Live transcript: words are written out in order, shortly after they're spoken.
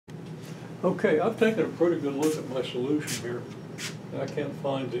Okay, I've taken a pretty good look at my solution here. I can't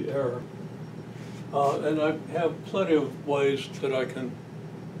find the error. And I have plenty of ways that I can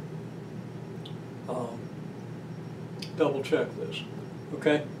double check this.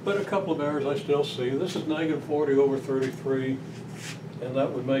 Okay, but a couple of errors I still see. This is negative 40 over 33, and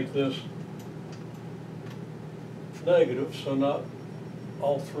that would make this negative, so not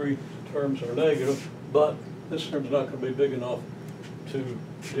all three terms are negative, but this term's not going to be big enough to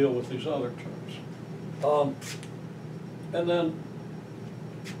deal with these other terms. And then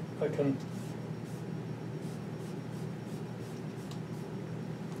I can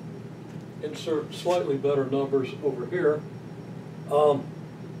insert slightly better numbers over here.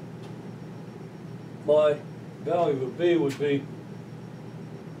 My value of B would be,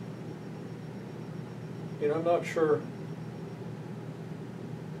 I'm not sure.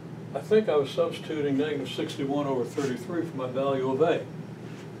 I think I was substituting negative 61 over 33 for my value of A.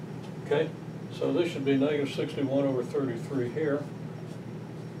 Okay, so this should be negative 61 over 33 here.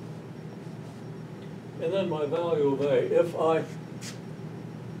 And then my value of A, if I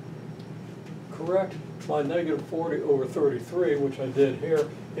correct my negative 40 over 33, which I did here,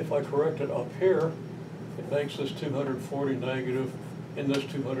 if I correct it up here, it makes this 240 negative and this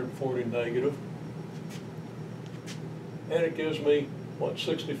 240 negative. And it gives me, what,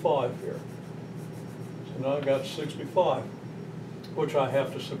 65 here. So now I've got 65, which I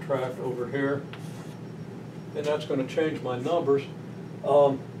have to subtract over here. And that's going to change my numbers.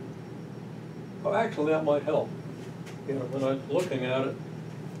 Well, actually, that might help. When I'm looking at it,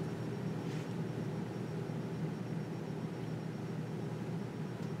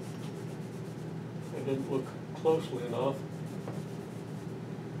 I didn't look closely enough.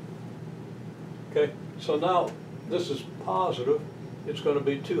 Okay, so now this is positive. It's going to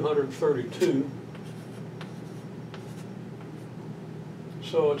be 232.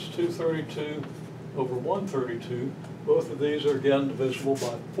 So it's 232 over 132. Both of these are again divisible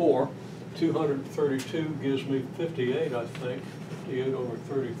by 4. 232 gives me 58, I think. 58 over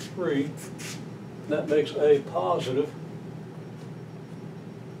 33. That makes A positive.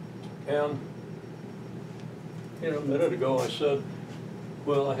 And a minute ago I said,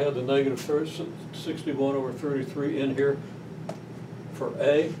 well, I had the negative 61 over 33 in here for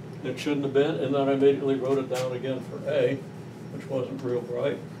A. It shouldn't have been, and then I immediately wrote it down again for A, which wasn't real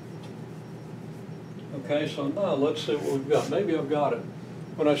bright. Okay, so now let's see what we've got. Maybe I've got it.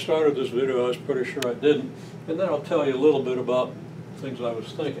 When I started this video, I was pretty sure I didn't, and then I'll tell you a little bit about things I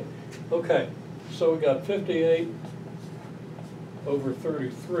was thinking. Okay, so we got 58 over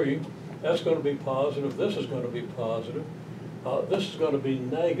 33. That's going to be positive. This is going to be positive. This is going to be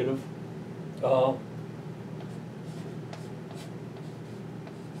negative.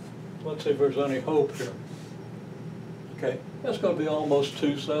 Let's see if there's any hope here. Okay, that's going to be almost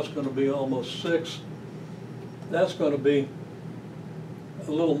 2, so that's going to be almost 6. That's going to be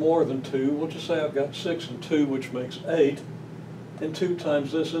a little more than 2. We'll just say I've got 6 and 2, which makes 8. And 2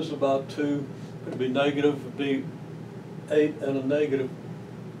 times this is about 2. It would be negative, it would be 8 and a negative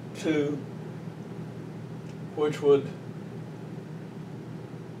 2, which would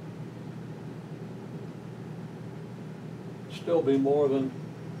still be more than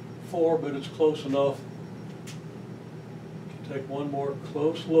 4, but it's close enough to take one more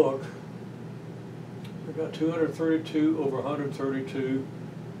close look. We've got 232 over 132.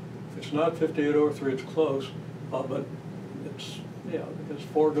 If it's not 58 over 3, it's close, but it's, because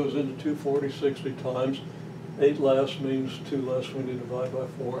 4 goes into 240 60 times. 8 less means 2 less when you divide by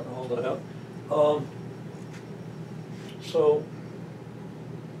 4 and all that. So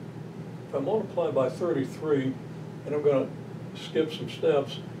if I multiply by 33, and I'm going to skip some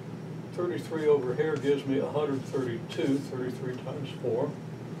steps, 33 over here gives me 132, 33 times 4.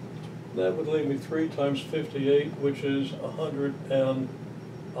 That would leave me 3 times 58, which is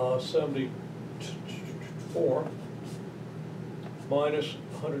 174, minus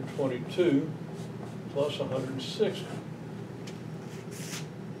 122, plus 160.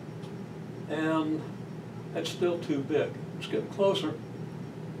 And that's still too big. It's getting closer.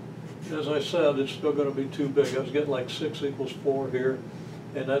 As I said, it's still going to be too big. I was getting like 6 equals 4 here,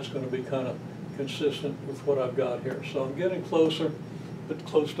 and that's going to be kind of consistent with what I've got here. So I'm getting closer, but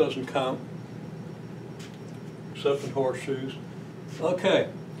close doesn't count, except in horseshoes. Okay,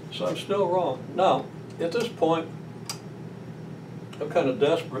 so I'm still wrong. Now, at this point, I'm kind of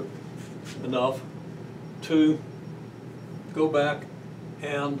desperate enough to go back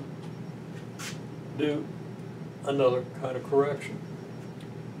and do another kind of correction.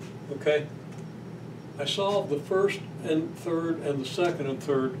 Okay, I solved the first and third and the second and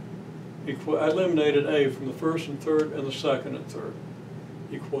third. I eliminated A from the first and third and the second and third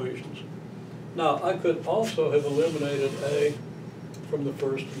equations. Now, I could also have eliminated A from the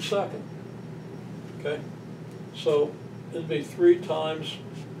first and second, okay? So it'd be 3 times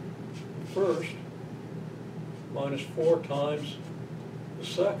the first minus 4 times the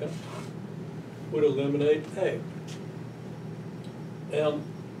second would eliminate A. And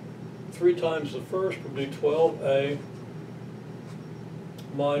 3 times the first would be 12A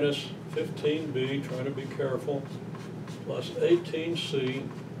minus 15B, trying to be careful, plus 18C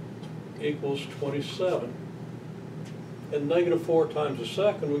equals 27. And negative 4 times the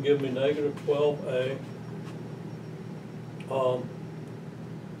second would give me negative 12A.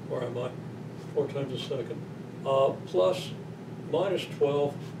 Where am I? 4 times the second. Plus minus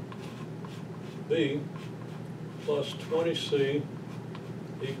 12B plus 20C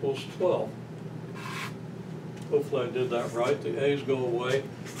equals 12. Hopefully I did that right. The A's go away.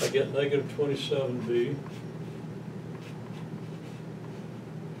 I get negative 27B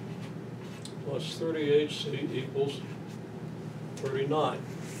plus 38C equals 39.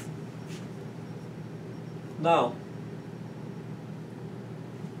 Now,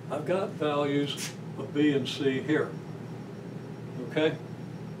 I've got values of B and C here, okay?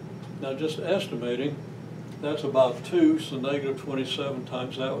 Now just estimating, that's about 2, so negative 27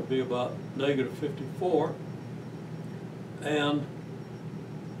 times that would be about negative 54, and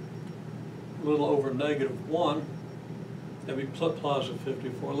a little over negative 1, that'd be positive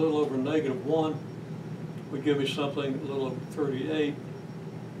 54, a little over negative 1 would give me something a little over 38,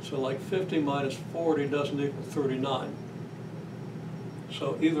 so like 50 minus 40 doesn't equal 39.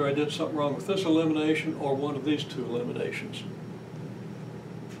 So either I did something wrong with this elimination or one of these 2 eliminations.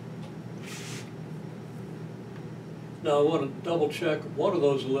 Now I want to double check one of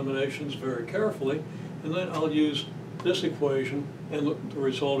those eliminations very carefully, and then I'll use this equation and the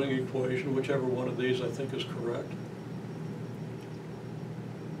resulting equation, whichever one of these I think is correct.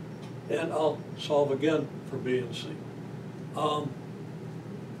 And I'll solve again for B and C.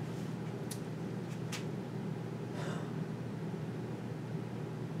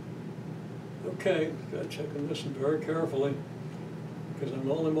 Okay, got to check on this one very carefully because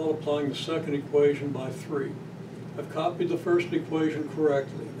I'm only multiplying the second equation by 3. I've copied the first equation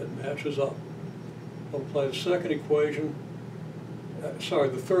correctly. That matches up. Multiply the second equation,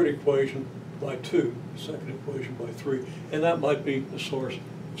 the third equation by 2, the second equation by 3, and that might be the source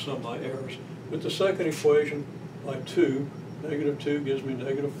of some of my errors. With the second equation by 2, negative 2 gives me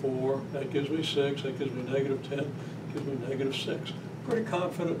negative 4, that gives me 6, that gives me negative 10, gives me negative 6. Pretty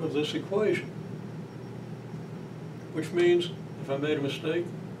confident of this equation, which means if I made a mistake,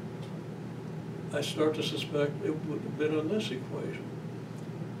 I start to suspect it would have been on this equation.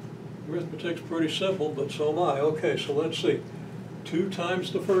 Arithmetic's pretty simple, but so am I. Okay, so let's see. 2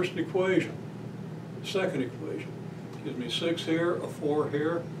 times the first equation, the second equation, gives me 6 here, a 4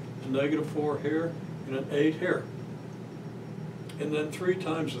 here, a negative 4 here, and an 8 here. And then 3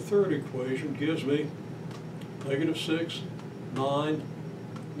 times the third equation gives me negative 6, 9,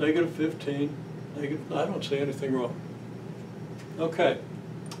 negative 15, negative, I don't see anything wrong. Okay.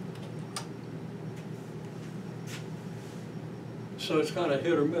 So it's kind of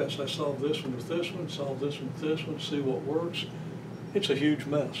hit or miss. I solve this one with this one, solve this one with this one, see what works. It's a huge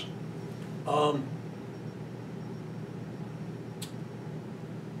mess.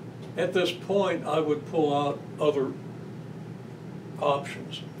 At this point, I would pull out other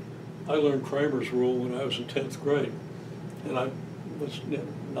options. I learned Kramer's rule when I was in 10th grade, and I was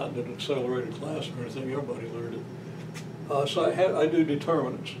not in an accelerated class or anything, everybody learned it. So I do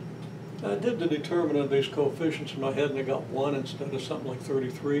determinants. I did the determinant of these coefficients in my head, and I got 1 instead of something like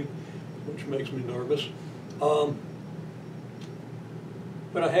 33, which makes me nervous.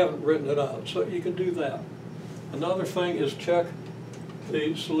 But I haven't written it out, so you can do that. Another thing is check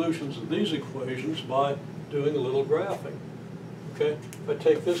the solutions of these equations by doing a little graphing. Okay, if I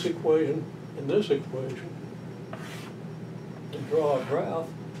take this equation and this equation and draw a graph,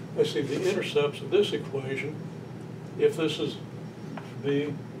 I see the intercepts of this equation. If this is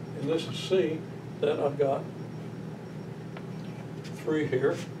B and this is C, then I've got 3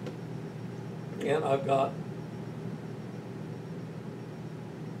 here, and I've got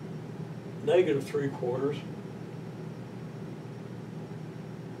negative 3/4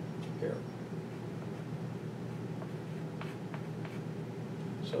 here.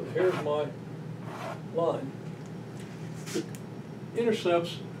 So here's my line. The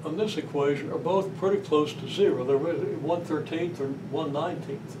intercepts on this equation are both pretty close to 0. They're 1/13 or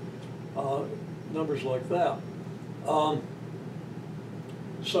 1/19, numbers like that.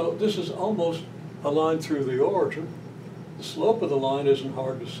 So this is almost a line through the origin. The slope of the line isn't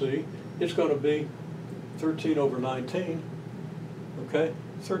hard to see. It's going to be 13/19, okay?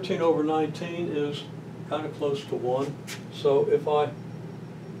 13 over 19 is kind of close to 1. So if I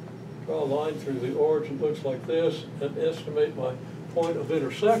draw a line through the origin, looks like this, and estimate my point of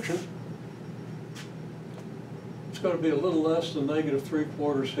intersection, it's going to be a little less than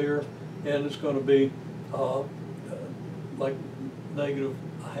 -3/4 here, and it's going to be like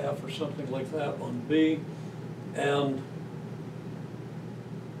 -1/2 or something like that on B. And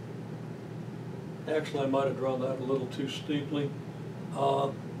actually I might have drawn that a little too steeply.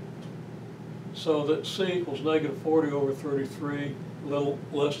 So that C equals -40 over 33, a little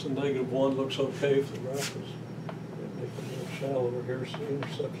less than -1 looks okay if the graph is, make it a little shallower here, so the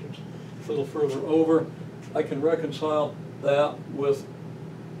intersection's a little further over. I can reconcile that with,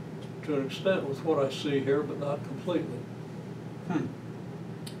 to an extent, with what I see here, but not completely.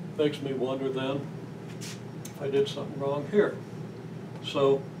 Makes me wonder then if I did something wrong here.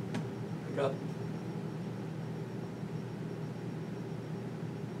 So I got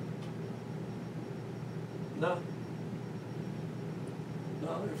no.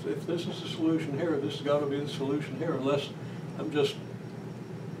 If this is the solution here, this has got to be the solution here, unless I'm just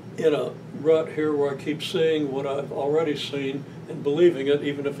in a rut here where I keep seeing what I've already seen and believing it,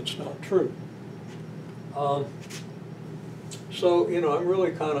 even if it's not true. So, you know, I'm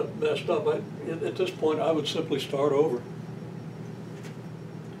really kind of messed up. At this point, I would simply start over.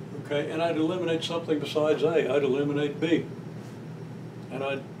 Okay, and I'd eliminate something besides A. I'd eliminate B. And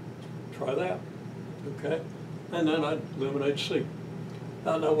I'd try that. Okay, and then I'd eliminate C.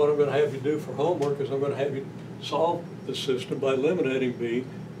 Now what I'm going to have you do for homework is I'm going to have you solve the system by eliminating B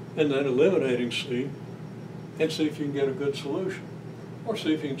and then eliminating C, and see if you can get a good solution. Or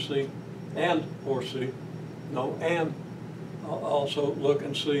see if you can see, and also look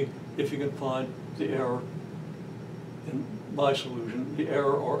and see if you can find the error in my solution, the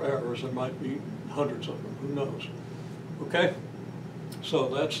error or errors. There might be hundreds of them, who knows. Okay, so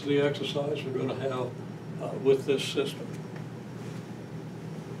that's the exercise we're going to have with this system.